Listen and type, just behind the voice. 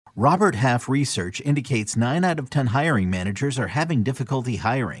Robert Half research indicates 9 out of 10 hiring managers are having difficulty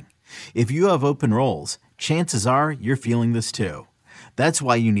hiring. If you have open roles, chances are you're feeling this too. That's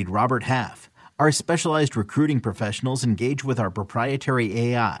why you need Robert Half. Our specialized recruiting professionals engage with our proprietary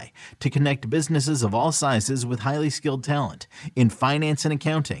AI to connect businesses of all sizes with highly skilled talent in finance and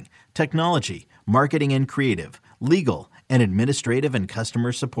accounting, technology, marketing and creative, legal, and administrative and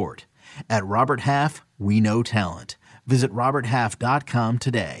customer support. At Robert Half, we know talent. Visit roberthalf.com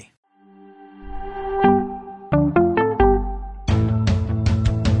today.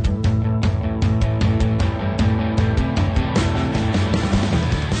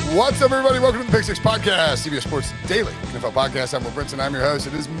 What's up, everybody? Welcome to the Pick Six Podcast, CBS Sports Daily NFL Podcast. I'm Will Brinson. I'm your host.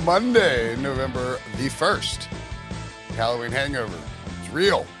 It is Monday, November the 1st. Halloween hangover. It's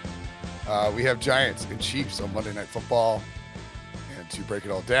real. We have Giants and Chiefs on Monday Night Football. And to break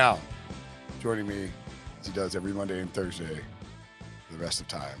it all down, joining me, as he does every Monday and Thursday for the rest of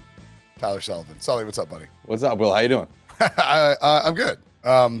time, Tyler Sullivan. Sully, what's up, buddy? What's up, Will? How you doing? I'm good.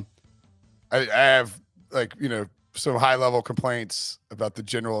 I have, some high-level complaints about the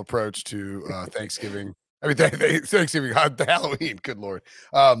general approach to Thanksgiving. I mean, Thanksgiving, Halloween. Good Lord,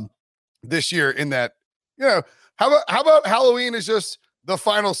 this year in that, how about Halloween is just the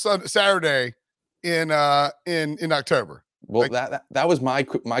final Saturday in October. Well, that was my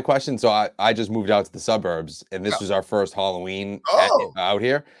question. So I just moved out to the suburbs, and this was our first Halloween out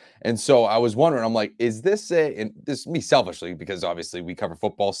here. And so I was wondering, I'm like, is this and this is me selfishly, because obviously we cover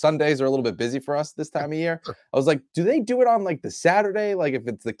football. Sundays are a little bit busy for us this time of year. I was like, do they do it on like the Saturday? Like if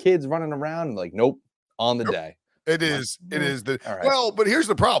it's the kids running around, like, nope, on the day. It is the right. Well, but here's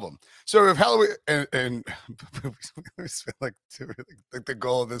the problem. So if Halloween and like the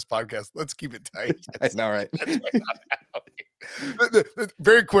goal of this podcast, let's keep it tight. I know, right? The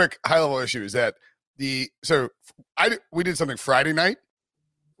very quick high level issue is that we did something Friday night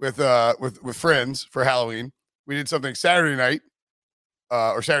with friends for Halloween. We did something Saturday night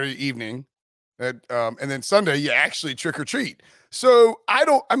or Saturday evening, and then Sunday you actually trick or treat. So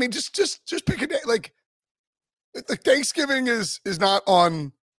just pick a day. Like Thanksgiving is not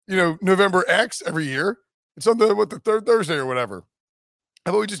on November X every year. It's on the third Thursday or whatever.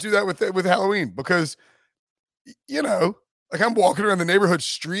 How about we just do that with Halloween? Because like I'm walking around the neighborhood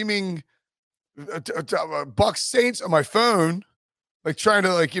streaming Bucks Saints on my phone, like trying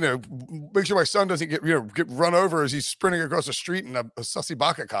to make sure my son doesn't get run over as he's sprinting across the street in a Sussy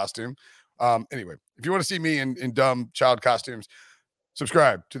Baca costume. Anyway, if you want to see me in dumb child costumes,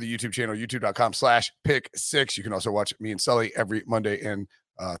 subscribe to the YouTube channel, youtube.com/pick6. You can also watch me and Sully every Monday and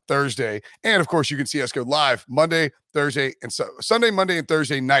Thursday. And of course, you can see us go live Monday, Thursday, and Sunday, Monday, and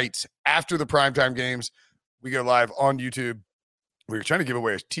Thursday nights after the primetime games. We go live on YouTube. We're trying to give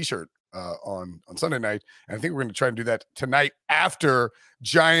away a t-shirt on Sunday night. And I think we're going to try and do that tonight after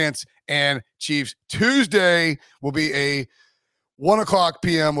Giants and Chiefs. Tuesday will be a 1:00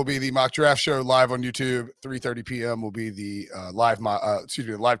 p.m. will be the mock draft show live on YouTube. 3:30 p.m. will be the live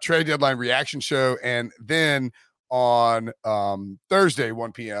trade deadline reaction show. And then on Thursday,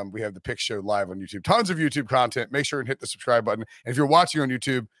 1 p.m., we have the pick show live on YouTube. Tons of YouTube content. Make sure and hit the subscribe button. And if you're watching on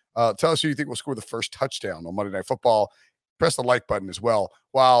YouTube, tell us who you think will score the first touchdown on Monday Night Football. Press the like button as well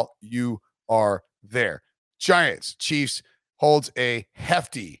while you are there. Giants, Chiefs holds a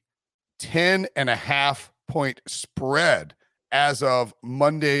hefty 10.5-point spread as of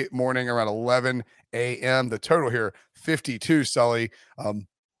Monday morning around 11 a.m. The total here, 52, Sully. And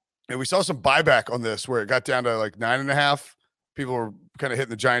we saw some buyback on this where it got down to like 9.5. People were kind of hitting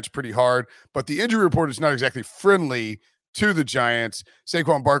the Giants pretty hard, but the injury report is not exactly friendly to the Giants.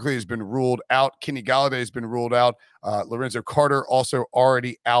 Saquon Barkley has been ruled out. Kenny Golladay has been ruled out. Lorenzo Carter also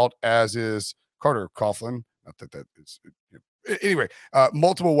already out, as is Carter Coughlin. Not that is. Anyway,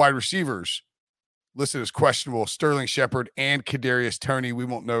 multiple wide receivers listed as questionable. Sterling Shepard and Kadarius Toney. We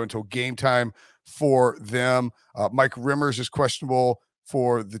won't know until game time for them. Mike Rimmers is questionable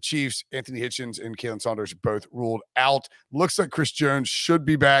for the Chiefs. Anthony Hitchens and Kalen Saunders are both ruled out. Looks like Chris Jones should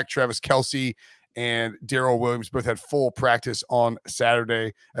be back. Travis Kelce and Darrell Williams both had full practice on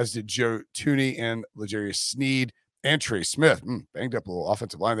Saturday, as did Joe Thuney and L'Jarius Sneed and Trey Smith. Banged up a little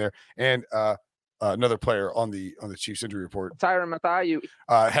offensive line there. And another player on the Chiefs injury report, Tyrann Mathieu,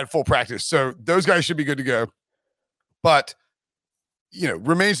 had full practice. So those guys should be good to go. But,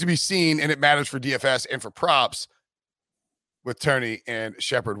 remains to be seen, and it matters for DFS and for props with Toney and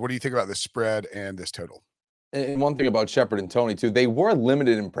Shepard. What do you think about this spread and this total? And one thing about Shepard and Toney, too, they were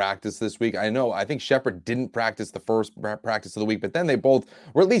limited in practice this week. I think Shepard didn't practice the first practice of the week, but then they both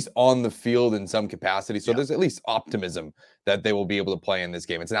were at least on the field in some capacity. So there's at least optimism that they will be able to play in this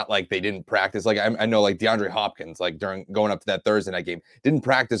game. It's not like they didn't practice. Like I know like DeAndre Hopkins, like during going up to that Thursday night game, didn't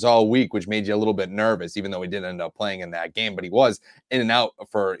practice all week, which made you a little bit nervous, even though he didn't end up playing in that game, but he was in and out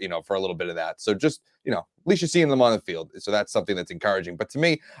for a little bit of that. So just, at least you're seeing them on the field. So that's something that's encouraging. But to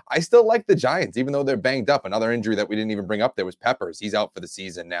me, I still like the Giants, even though they're banged up. Another injury that we didn't even bring up there was Peppers. He's out for the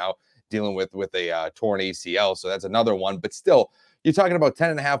season now, dealing with a torn ACL. So that's another one. But still, you're talking about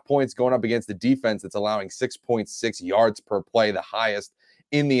 10.5 points going up against the defense that's allowing 6.6 yards per play, the highest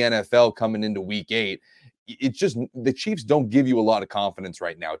in the NFL coming into week 8. It's just the Chiefs don't give you a lot of confidence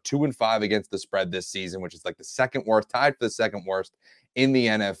right now. 2-5 against the spread this season, which is like the second worst, tied for the second worst in the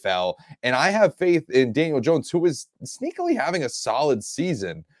NFL. And I have faith in Daniel Jones, who is sneakily having a solid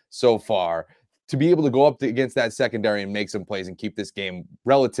season so far, to be able to go up against that secondary and make some plays and keep this game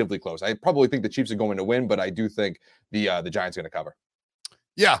relatively close. I probably think the Chiefs are going to win, but I do think the Giants are going to cover.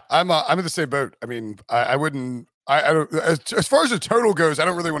 Yeah, I'm in the same boat. I mean, I wouldn't. I don't. As far as the total goes, I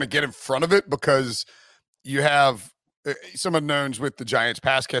don't really want to get in front of it because you have some unknowns with the Giants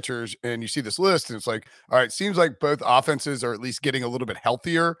pass catchers, and you see this list, and it's like, all right, seems like both offenses are at least getting a little bit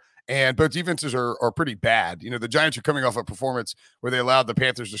healthier, and both defenses are pretty bad. The Giants are coming off a performance where they allowed the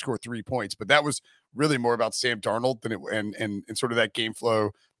Panthers to score 3 points, but that was really more about Sam Darnold than and sort of that game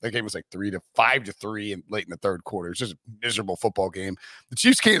flow. That game was like 5-3 and late in the third quarter. It's just a miserable football game. The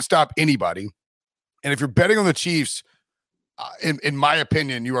Chiefs can't stop anybody, and if you're betting on the Chiefs, in my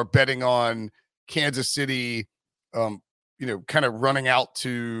opinion, you are betting on Kansas City, kind of running out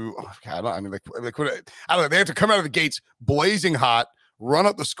to, I don't know. They have to come out of the gates blazing hot, run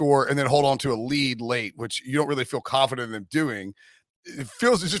up the score, and then hold on to a lead late, which you don't really feel confident in them doing. It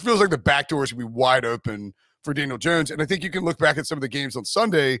just feels like the back doors should be wide open for Daniel Jones. And I think you can look back at some of the games on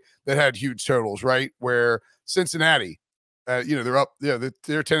Sunday that had huge totals, right? Where Cincinnati, they're up, they're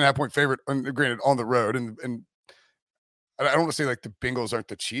 10.5 point favorite, granted on the road, and I don't want to say like the Bengals aren't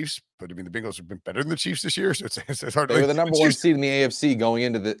the Chiefs, but I mean the Bengals have been better than the Chiefs this year, so it's hard. They were the number one seed in the AFC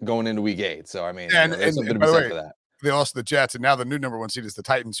going into week 8. So I mean, there's something to be said for that. They lost to the Jets, and now the new number one seed is the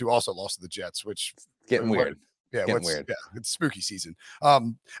Titans, who also lost to the Jets, which getting weird. Yeah, weird. Yeah, it's spooky season. I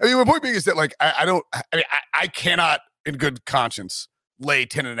mean, my point being is that like I cannot in good conscience lay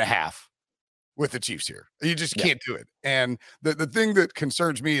 10.5 with the Chiefs here. You just can't do it. And the thing that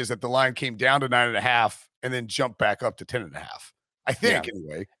concerns me is that the line came down to 9.5 and then jumped back up to 10.5. I think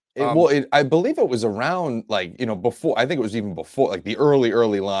anyway. I believe it was around before. I think it was even before, like the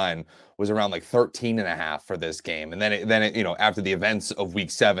early line was around like 13.5 for this game, and then it after the events of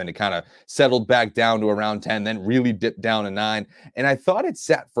week 7, it kind of settled back down to around 10, then really dipped down to 9. And I thought it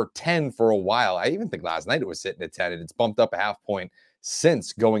sat for 10 for a while. I even think last night it was sitting at 10, and it's bumped up a half point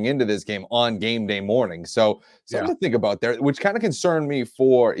since going into this game on game day morning. So something to think about there, which kind of concerned me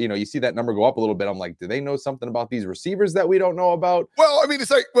for, you see that number go up a little bit. I'm like, do they know something about these receivers that we don't know about? Well, I mean,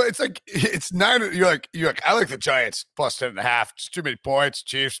 it's 9. You're like, I like the Giants plus 10.5. Just too many points.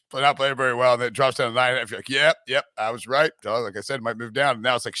 Chiefs not playing very well. And then it drops down to 9.5. You're like, yep, I was right. Like I said, it might move down. And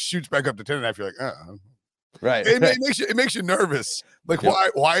now it's like shoots back up to 10.5. You're like, right. It makes you nervous. Like,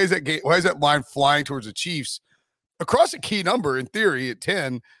 why is that line flying towards the Chiefs across a key number in theory at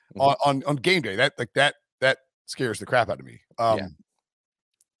 10 on game day? That scares the crap out of me.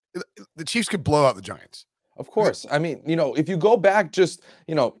 The Chiefs could blow out the Giants. Of course. I mean, if you go back if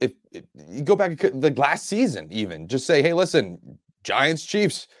you go back the last season, even just say, hey, listen, Giants,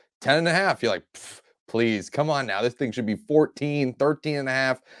 Chiefs, 10.5. You're like, please, come on now. This thing should be 14,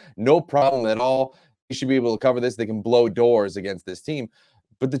 13.5. No problem at all. You should be able to cover this. They can blow doors against this team.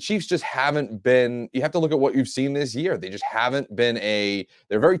 But the Chiefs just haven't been, you have to look at what you've seen this year. They just haven't been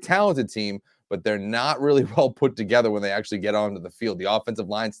they're a very talented team, but they're not really well put together when they actually get onto the field. The offensive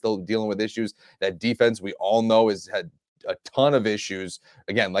line's still dealing with issues. That defense, we all know, has had a ton of issues.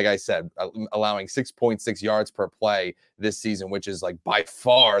 Again, like I said, allowing 6.6 yards per play this season, which is like by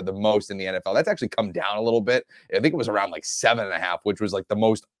far the most in the NFL. That's actually come down a little bit. I think it was around like 7.5, which was like the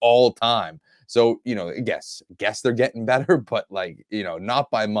most all time. So, guess they're getting better, but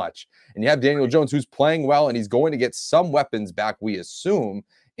not by much. And you have Daniel Jones, who's playing well, and he's going to get some weapons back, we assume,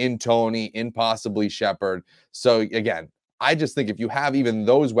 in Tony, in possibly Shepard. So again, I just think if you have even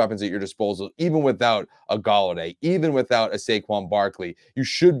those weapons at your disposal, even without a Golladay, even without a Saquon Barkley, you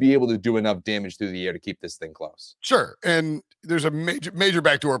should be able to do enough damage through the air to keep this thing close. Sure. And there's a major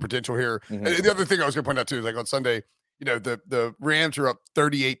backdoor potential here. Mm-hmm. And the other thing I was going to point out too is like on Sunday, the Rams are up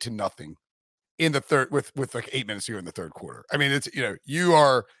 38-0 in the third with like 8 minutes here in the third quarter. I mean, it's,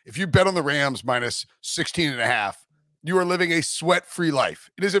 if you bet on the Rams minus 16.5, you are living a sweat-free life.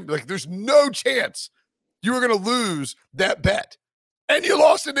 It isn't like there's no chance you are going to lose that bet. And you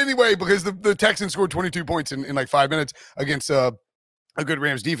lost it anyway because the Texans scored 22 points in like 5 minutes against a good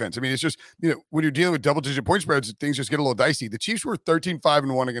Rams defense. I mean, it's just, when you're dealing with double-digit point spreads, things just get a little dicey. The Chiefs were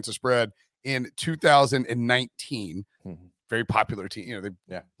 13-5-1 against the spread in 2019. Mm-hmm. Very popular team.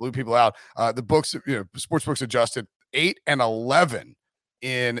 They blew people out. The books, sports books adjusted 8-11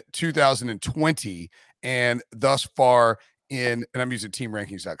 in 2020, and thus far and I'm using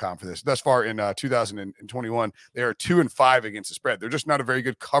teamrankings.com for this. Thus far in 2021, they are 2-5 against the spread. They're just not a very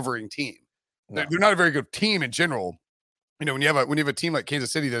good covering team. No. They're not a very good team in general. When you have a team like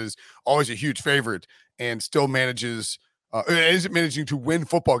Kansas City that is always a huge favorite and still isn't managing to win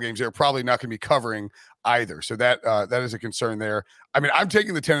football games, they're probably not going to be covering either. So that is a concern there. I mean, I'm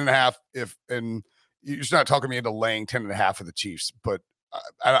taking the 10.5 and you're just not talking me into laying 10.5 for the Chiefs, but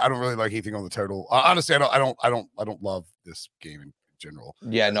I don't really like anything on the total. Honestly, I don't love this game in general.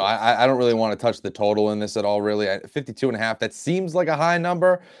 Yeah, no, I don't really want to touch the total in this at all, really. 52.5, that seems like a high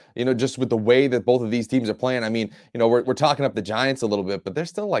number, just with the way that both of these teams are playing. I mean, we're talking up the Giants a little bit, but they're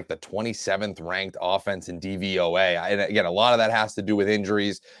still like the 27th ranked offense in DVOA. And again, a lot of that has to do with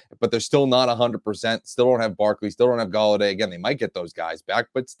injuries, but they're still not 100%. Still don't have Barkley, still don't have Golladay. Again, they might get those guys back,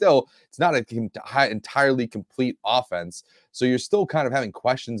 but still, it's not an entirely complete offense. So you're still kind of having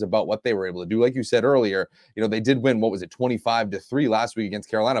questions about what they were able to do. Like you said earlier, they did win, 25-3 last week against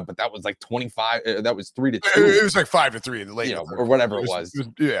Carolina, but that was like 25. That was 3-2. It was like 5-3 in the late, or whatever it was.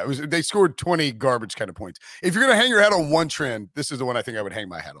 They scored 20 garbage kind of points. If you're going to hang your hat on one trend, this is the one I think I would hang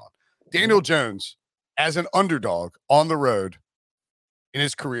my hat on. Daniel Jones, as an underdog on the road in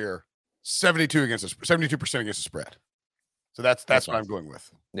his career, 72% against the spread. So that's what I'm going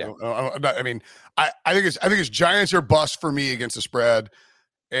with. Yeah. I mean, I think it's Giants or bust for me against the spread.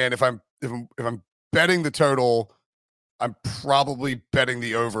 And if I'm betting the total, I'm probably betting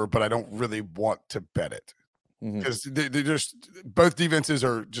the over, but I don't really want to bet it because they're just, both defenses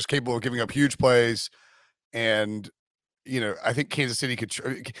are just capable of giving up huge plays. And, I think Kansas City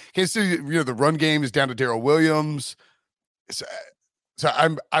the run game is down to Darrell Williams. So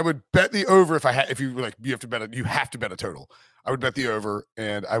I would bet the over you have to bet a total. I would bet the over,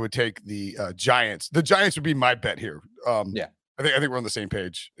 and I would take the Giants. The Giants would be my bet here. I think we're on the same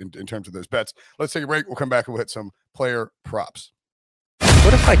page in terms of those bets. Let's take a break. We'll come back and we'll hit some player props.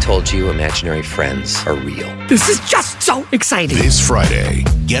 What if I told you imaginary friends are real? This is just so exciting. This Friday,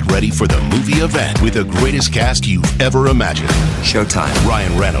 get ready for the movie event with the greatest cast you've ever imagined. Showtime.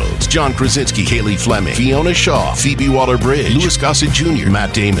 Ryan Reynolds, John Krasinski, Kaylee Fleming, Fiona Shaw, Phoebe Waller-Bridge, Louis Gossett Jr.,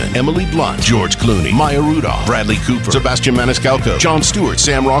 Matt Damon, Emily Blunt, George Clooney, Maya Rudolph, Bradley Cooper, Sebastian Maniscalco, Jon Stewart,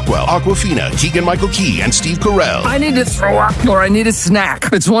 Sam Rockwell, Awkwafina, Keegan-Michael Key, and Steve Carell. I need to throw up or I need a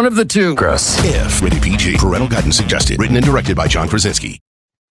snack. It's one of the two. Gross. If. Rated PG. Parental guidance suggested. Written and directed by John Krasinski.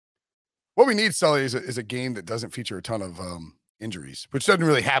 What we need, Sully, is a game that doesn't feature a ton of injuries, which doesn't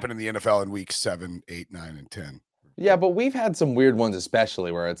really happen in the NFL in weeks 7, 8, 9, and 10. Yeah, but we've had some weird ones,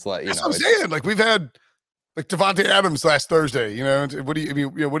 especially where it's like, that's what I'm saying. Like we've had like Devontae Adams last Thursday. What do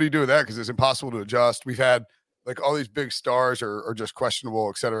you do with that? Because it's impossible to adjust. We've had like all these big stars are just questionable,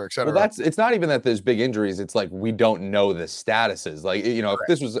 et cetera, et cetera. Well, it's not even that there's big injuries. It's like we don't know the statuses. Like,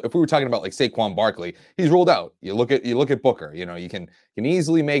 if we were talking about like Saquon Barkley, he's ruled out. You look at Booker. You can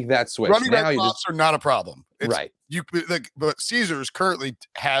easily make that switch. Running back props are not a problem. Right. But Caesars currently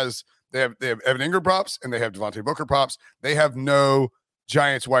they have Evan Ingram props and they have Devontae Booker props. They have no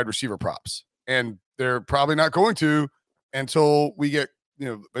Giants wide receiver props, and they're probably not going to until we get.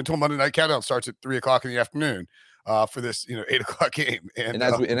 Until Monday Night Countdown starts at 3:00 in the afternoon for this, 8:00 game. And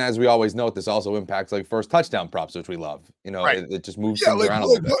as we always note, this also impacts like first touchdown props, which we love. Right. It just moves things around a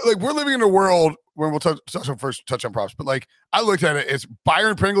little bit. Like we're living in a world where we'll touch on first touchdown props, but like I looked at it, it's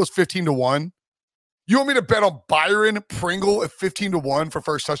Byron Pringle's 15-1. You want me to bet on Byron Pringle at 15-1 for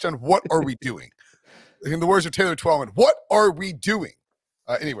first touchdown? What are we doing? In the words of Taylor Twellman, what are we doing?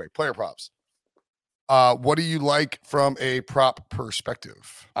 Anyway, player props. What do you like from a prop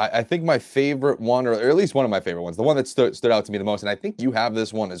perspective? I think my favorite one, or at least one of my favorite ones, the one that stood out to me the most, and I think you have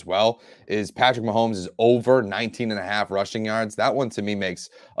this one as well, is Patrick Mahomes is over 19.5 rushing yards. That one to me makes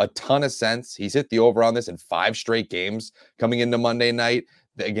a ton of sense. He's hit the over on this in 5 straight games coming into Monday night.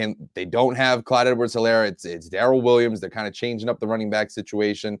 Again, they don't have Clyde Edwards-Helaire. It's Darrell Williams. They're kind of changing up the running back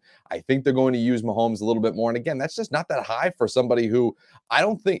situation. I think they're going to use Mahomes a little bit more. And again, that's just not that high for somebody who I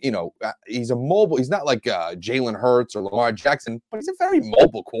don't think, he's a mobile. He's not like Jalen Hurts or Lamar Jackson, but he's a very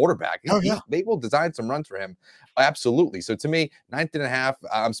mobile quarterback. They will design some runs for him. Absolutely. So to me, 19.5,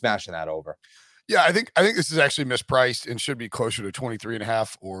 I'm smashing that over. Yeah, I think this is actually mispriced and should be closer to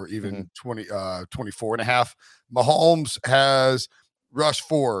 23.5 or even 24.5. Mahomes has rushed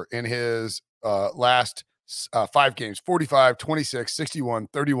 4 in his last 5 games, 45, 26, 61,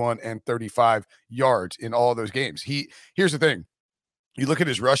 31, and 35 yards in all of those games. Here's the thing. You look at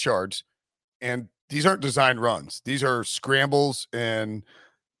his rush yards, and these aren't designed runs. These are scrambles and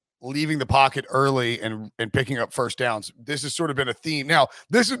leaving the pocket early and picking up first downs. This has sort of been a theme. Now,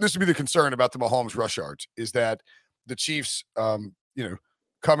 this would be the concern about the Mahomes rush yards, is that the Chiefs,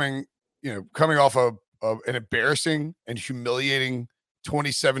 coming off of an embarrassing and humiliating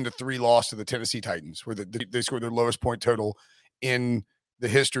 27-3 loss to the Tennessee Titans, where they scored their lowest point total in the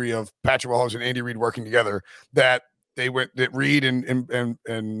history of Patrick Mahomes and Andy Reid working together, that Reid and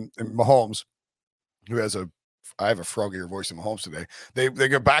Mahomes, who has I have a froggier voice than Mahomes today. They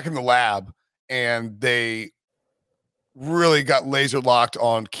go back in the lab and they really got laser locked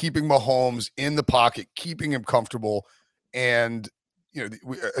on keeping Mahomes in the pocket, keeping him comfortable. And,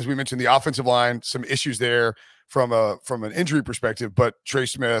 as we mentioned, the offensive line, some issues there from an injury perspective, but Trey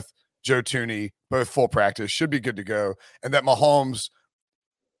Smith, Joe Thuney, both full practice, should be good to go. And that Mahomes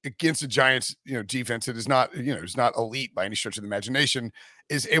against the Giants, defense that is not, is not elite by any stretch of the imagination,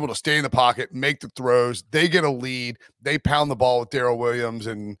 is able to stay in the pocket, make the throws. They get a lead. They pound the ball with Darrell Williams.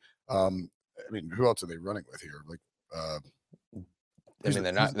 And who else are they running with here?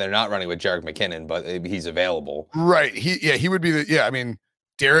 They're not running with Jerick McKinnon, but he's available. Right. He would be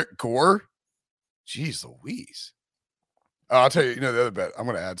Derek Gore. Jeez Louise. I'll tell you, the other bet, I'm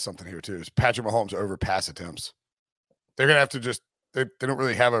going to add something here too, is Patrick Mahomes over pass attempts. They're going to have to they don't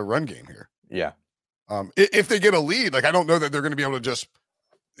really have a run game here. Yeah. If they get a lead, I don't know that they're going to be able to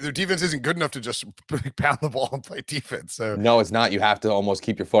their defense isn't good enough to just pound the ball and play defense. So no, it's not. You have to almost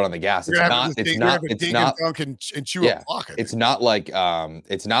keep your foot on the gas. It's not and chew up clock. It's not like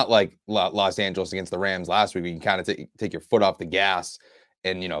Los Angeles against the Rams last week. You can kind of take your foot off the gas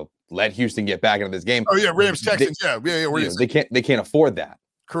and let Houston get back into this game. Oh yeah, Rams Texans. They can't afford that.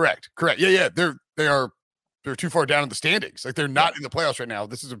 Correct. Yeah. They're too far down in the standings. They're not in the playoffs right now.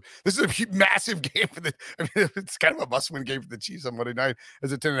 This is a massive game for it's kind of a must-win game for the Chiefs on Monday night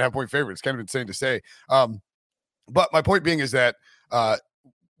as a 10.5-point favorite. It's kind of insane to say. But my point being is that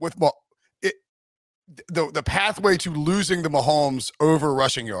with the pathway to losing the Mahomes over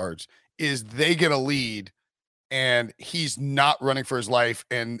rushing yards is they get a lead and he's not running for his life,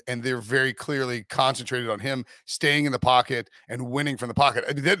 and they're very clearly concentrated on him staying in the pocket and winning from the pocket.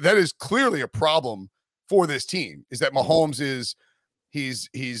 That is clearly a problem for this team, is that Mahomes he's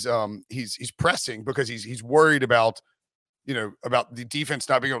pressing because he's worried about the defense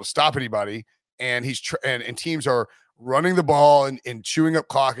not being able to stop anybody, and and teams are running the ball and chewing up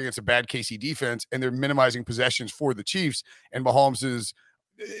clock against a bad KC defense, and they're minimizing possessions for the Chiefs, and Mahomes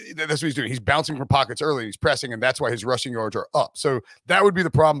that's what he's doing. He's bouncing from pockets early and he's pressing, and that's why his rushing yards are up. So that would be the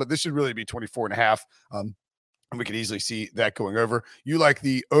problem, but this should really be 24.5. And we could easily see that going over. You like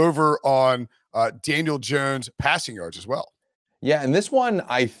the over on Daniel Jones passing yards as well. Yeah, and this one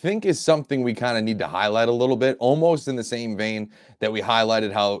I think is something we kind of need to highlight a little bit, almost in the same vein that we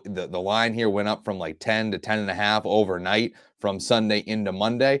highlighted how the line here went up from 10 to 10.5 overnight from Sunday into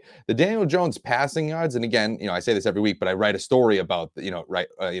Monday. The Daniel Jones passing yards, and again, I say this every week, but I write a story about,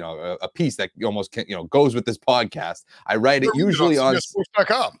 a piece that almost goes with this podcast. I write it usually on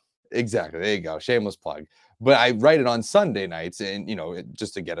sports.com. Exactly. There you go. Shameless plug. But I write it on Sunday nights and,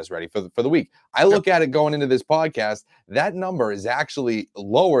 just to get us ready for the week. I look at it going into this podcast. That number is actually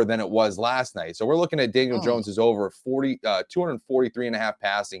lower than it was last night. So we're looking at Daniel Jones is over 243.5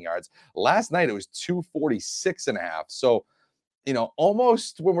 passing yards. Last night it was 246.5. So,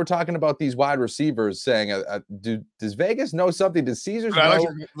 almost when we're talking about these wide receivers saying, does Vegas know something? Does Caesars know?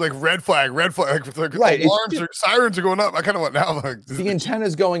 Like red flag. Right. Alarms sirens are going up. I kind of want now. The antenna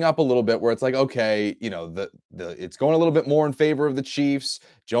is going up a little bit where it's okay, it's going a little bit more in favor of the Chiefs.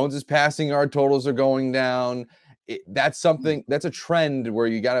 Jones's passing yard totals are going down. That's a trend where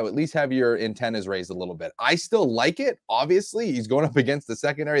you got to at least have your antennas raised a little bit. I still like it. Obviously, he's going up against the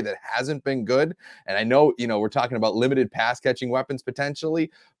secondary that hasn't been good. And I know, we're talking about limited pass catching weapons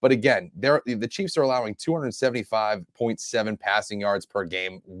potentially. But again, the Chiefs are allowing 275.7 passing yards per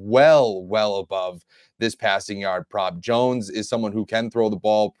game, well above this passing yard prop. Jones is someone who can throw the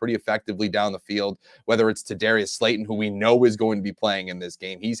ball pretty effectively down the field, whether it's to Darius Slayton, who we know is going to be playing in this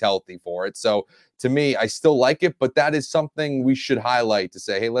game. He's healthy for it. So to me, I still like it, but that is something we should highlight to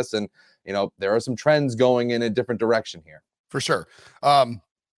say, hey, listen, there are some trends going in a different direction here. For sure. I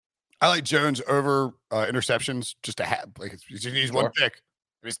like Jones over interceptions just to have, he needs one pick.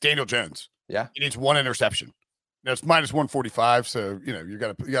 It's Daniel Jones. Yeah. He needs one interception. Now it's minus 145. So, you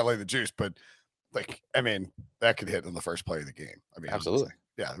gotta lay the juice, but that could hit on the first play of the game. Absolutely.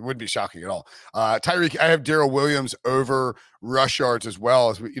 Yeah, it wouldn't be shocking at all. Tyreek, I have Darrell Williams over rush yards as well.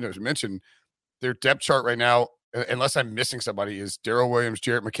 As we mentioned, their depth chart right now, unless I'm missing somebody, is Darrell Williams,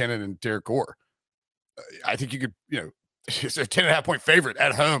 Jarrett McKinnon, and Derek Gore. I think you could, it's a 10.5 point favorite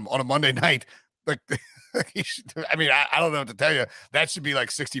at home on a Monday night. Like, I mean, I don't know what to tell you. That should be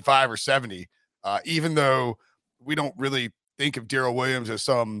like 65 or 70, even though we don't really think of Darrell Williams as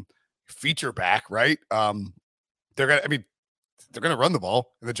some feature back, right? They're gonna run the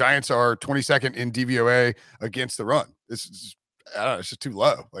ball, and the Giants are 22nd in DVOA against the run. This is, I don't know, it's just too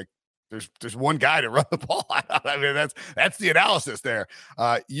low. Like, there's one guy to run the ball. I mean, that's the analysis there.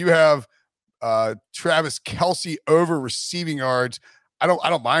 You have Travis Kelce over receiving yards. I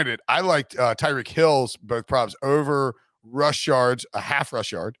don't mind it. I liked Tyreek Hill's both props over rush yards, a half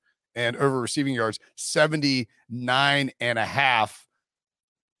rush yard, and over receiving yards, 79.5.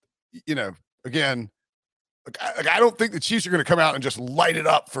 Again, I don't think the Chiefs are going to come out and just light it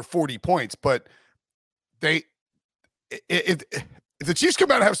up for 40 points, but if the Chiefs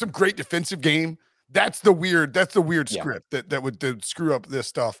come out and have some great defensive game, that's the weird script that would screw up this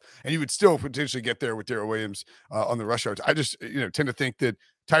stuff, and you would still potentially get there with Darrell Williams on the rush yards. I just tend to think that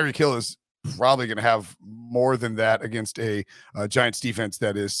Tyreek Hill is probably going to have more than that against a Giants defense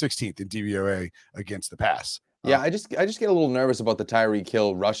that is 16th in DVOA against the pass. Yeah, I just get a little nervous about the Tyreek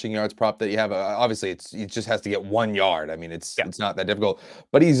Hill rushing yards prop that you have. Obviously, it just has to get 1 yard. I mean, it's not that difficult.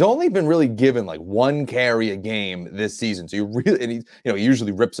 But he's only been really given like 1 carry a game this season. So he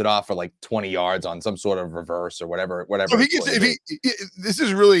usually rips it off for like 20 yards on some sort of reverse or whatever. So this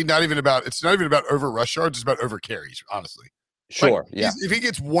is really not even about. It's not even about over rush yards. It's about over carries. Honestly, sure. Like, if he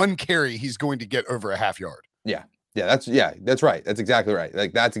gets 1 carry, he's going to get over a half yard. Yeah. That's right. That's exactly right.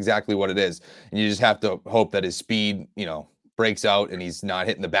 Like, that's exactly what it is. And you just have to hope that his speed, breaks out and he's not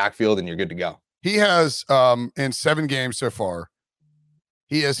hitting the backfield, and you're good to go. He has, in 7 games so far,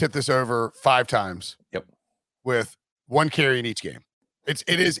 he has hit this over 5 times. Yep. With 1 carry in each game.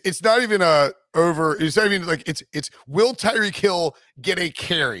 It's not even a over. It's not even like it's will Tyreek Hill get a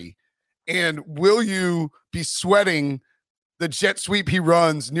carry, and will you be sweating the jet sweep he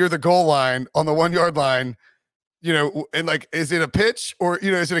runs near the goal line on the 1 yard line? And like, is it a pitch or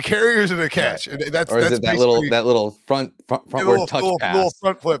is it a carry or is it a catch? And is it that little front little, touch pass, little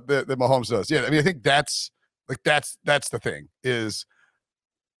front flip that Mahomes does? Yeah, I mean, I think that's the thing is,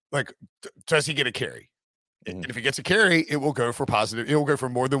 like, does he get a carry? And if he gets a carry, it will go for positive. It will go for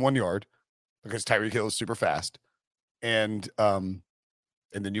more than 1 yard because Tyreek Hill is super fast, and then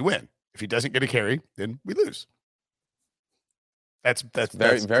you win. If he doesn't get a carry, then we lose. That's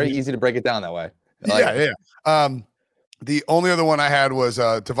very easy to break it down that way. Yeah. The only other one I had was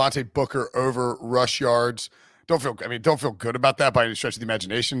Devontae Booker over rush yards. Don't feel good about that by any stretch of the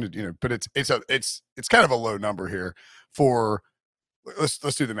imagination, but it's kind of a low number here for.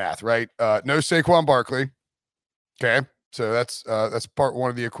 Let's do the math, right? No Saquon Barkley. Okay, so that's part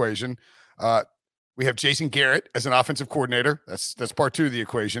 1 of the equation. We have Jason Garrett as an offensive coordinator. That's part 2 of the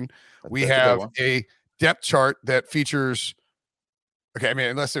equation. We have a depth chart that features. Okay, I mean,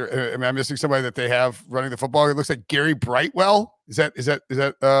 unless I'm missing somebody that they have running the football. It looks like Gary Brightwell. Is that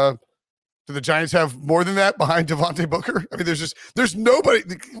do the Giants have more than that behind Devontae Booker? I mean, there's nobody.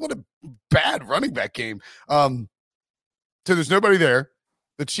 What a bad running back game. So there's nobody there.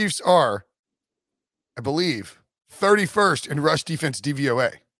 The Chiefs are, I believe, 31st in rush defense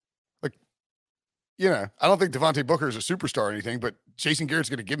DVOA. Like, I don't think Devontae Booker is a superstar or anything, but Jason Garrett's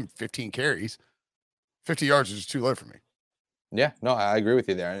going to give him 15 carries. 50 yards is just too low for me. Yeah, no, I agree with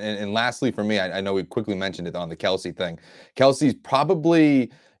you there. And lastly, for me, I know we quickly mentioned it on the Kelce thing. Kelce's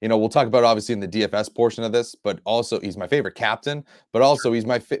probably, we'll talk about obviously in the DFS portion of this, but also he's my favorite captain, but also this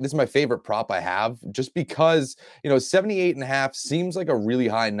is my favorite prop I have, just because, 78.5 seems like a really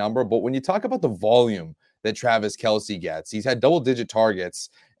high number. But when you talk about the volume that Travis Kelce gets, he's had double-digit targets,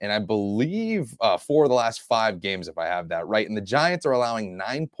 and I believe 4 of the last 5 games, if I have that right. And the Giants are allowing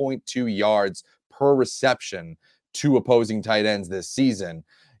 9.2 yards per reception to opposing tight ends this season.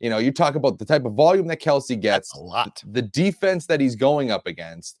 You talk about the type of volume that Kelce gets, that's a lot. The defense that he's going up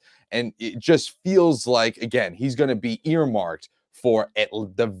against, and it just feels like, again, he's going to be earmarked for at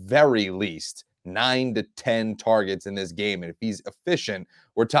the very least 9 to 10 targets in this game. And if he's efficient,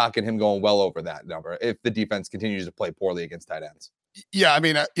 we're talking him going well over that number if the defense continues to play poorly against tight ends. Yeah, I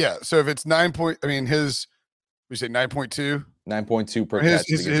mean, So if it's 9 point, I mean, we say 9.2. 9.2 per catch.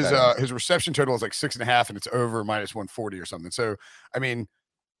 His reception total is like 6.5, and it's over -140 or something. So, I mean,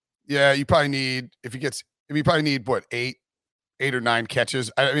 yeah, you probably need what, 8 or 9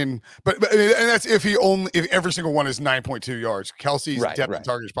 catches. I mean, but and that's if every single one is 9.2 yards. Kelce's depth of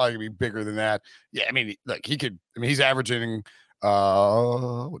target is probably gonna be bigger than that. Yeah, I mean, like he's averaging.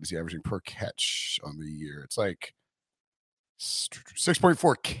 What is he averaging per catch on the year? It's like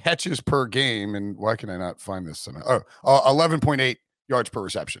 6.4 catches per game. And why can I not find this? 11.8 yards per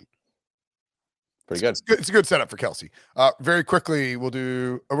reception. Pretty good. It's a good setup for Kelce. Very quickly, we're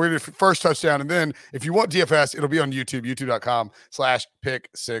going to do first touchdown. And then if you want DFS, it'll be on YouTube,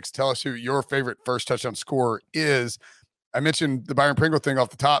 youtube.com/pick6. Tell us who your favorite first touchdown scorer is. I mentioned the Byron Pringle thing off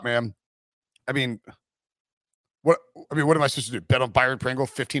the top, man. What am I supposed to do? Bet on Byron Pringle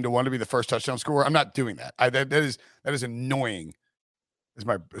 15-1 to be the first touchdown scorer? I'm not doing that. That is annoying. Is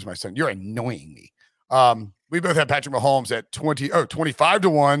my son. You're annoying me. We both had Patrick Mahomes at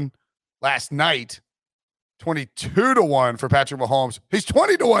 25-1 last night. 22-1 for Patrick Mahomes. He's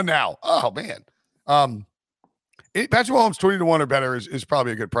 20-1 now. Oh man. Patrick Mahomes 20-1 or better is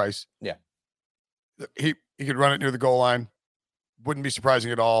probably a good price. Yeah. He could run it near the goal line. Wouldn't be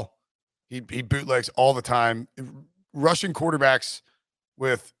surprising at all. He bootlegs all the time. Rushing quarterbacks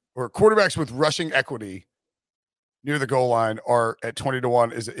with rushing equity near the goal line are at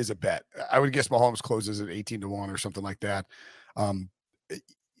 20-1 is a bet. I would guess Mahomes closes at 18-1 or something like that.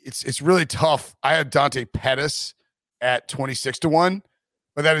 It's really tough. I had Dante Pettis at 26-1,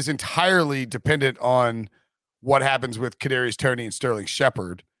 but that is entirely dependent on what happens with Kadarius Toney and Sterling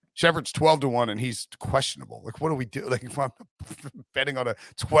Shepard. Shepard's 12-1 and he's questionable. Like, what do we do? Like, if I'm betting on a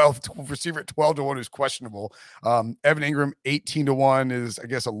 12 receiver at 12-1 who's questionable. Evan Ingram 18-1 is, I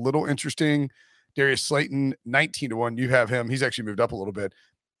guess, a little interesting. Darius Slayton 19-1. You have him. He's actually moved up a little bit.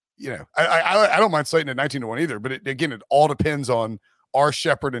 You know, I don't mind Slayton at 19-1 either. But it all depends on are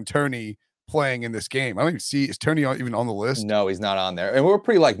Shepard and Toney playing in this game. I don't even see, is Toney even on the list? No, he's not on there. And we're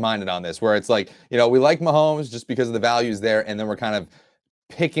pretty like-minded on this, where it's like, you know, we like Mahomes just because of the values there, and then we're kind of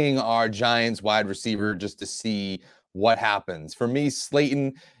picking our Giants wide receiver just to see what happens. For me,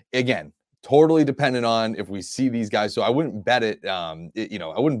 Slayton, again, totally dependent on if we see these guys. So I wouldn't bet it. I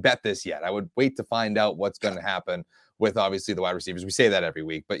wouldn't bet this yet. I would wait to find out what's going to happen with obviously the wide receivers. We say that every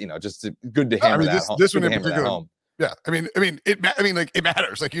week, but just good to hammer that home. This one in particular. Yeah, it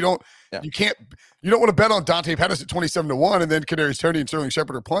matters. Like you don't want to bet on Dante Pettis at 27-1, and then Kadarius Toney and Sterling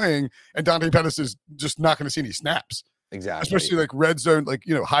Shepard are playing, and Dante Pettis is just not going to see any snaps. Exactly. Especially like red zone,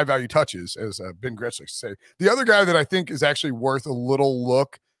 high value touches, as Ben Gretsch likes to say. The other guy that I think is actually worth a little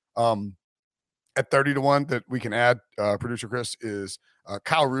look at 30-1 that we can add, producer Chris, is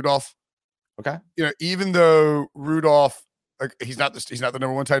Kyle Rudolph. Okay. Even though Rudolph, he's not the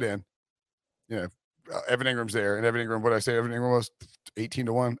number one tight end. Evan Ingram's there, and Evan Ingram. What did I say? Evan Ingram was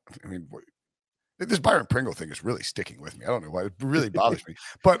 18-1. I mean, this Byron Pringle thing is really sticking with me. I don't know why. It really bothers me.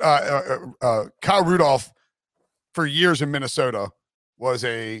 But Kyle Rudolph, for years in Minnesota, was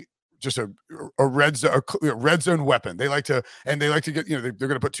a red zone weapon. They like to get, they're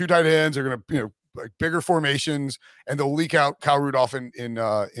going to put two tight ends. They're going to, like bigger formations, and they'll leak out Kyle Rudolph in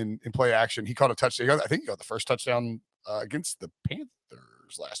play action. He caught a touchdown. I think he got the first touchdown against the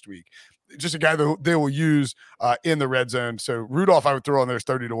Panthers last week. Just a guy that they will use in the red zone. So Rudolph, I would throw on there as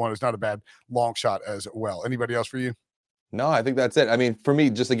 30-1. It's not a bad long shot as well. Anybody else for you? No, I think that's it. I mean, for me,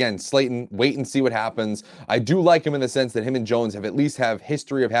 just again, Slayton, wait and see what happens. I do like him in the sense that him and Jones have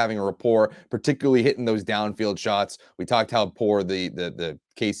history of having a rapport, particularly hitting those downfield shots. We talked how poor the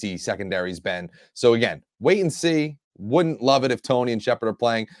KC secondary's been. So again, wait and see. Wouldn't love it if Toney and Shepard are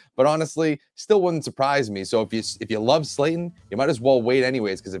playing, but honestly, still wouldn't surprise me. So if you love Slayton, you might as well wait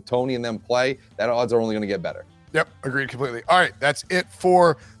anyways, because if Toney and them play, that odds are only going to get better. Yep, agreed completely. All right, that's it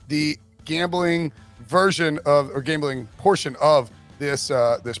for the gambling portion of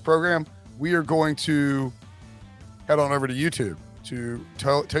this program. We are going to head on over to YouTube to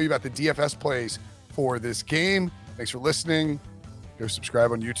tell you about the DFS plays for this game. Thanks for listening. Go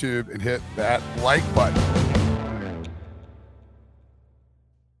subscribe on YouTube and hit that like button.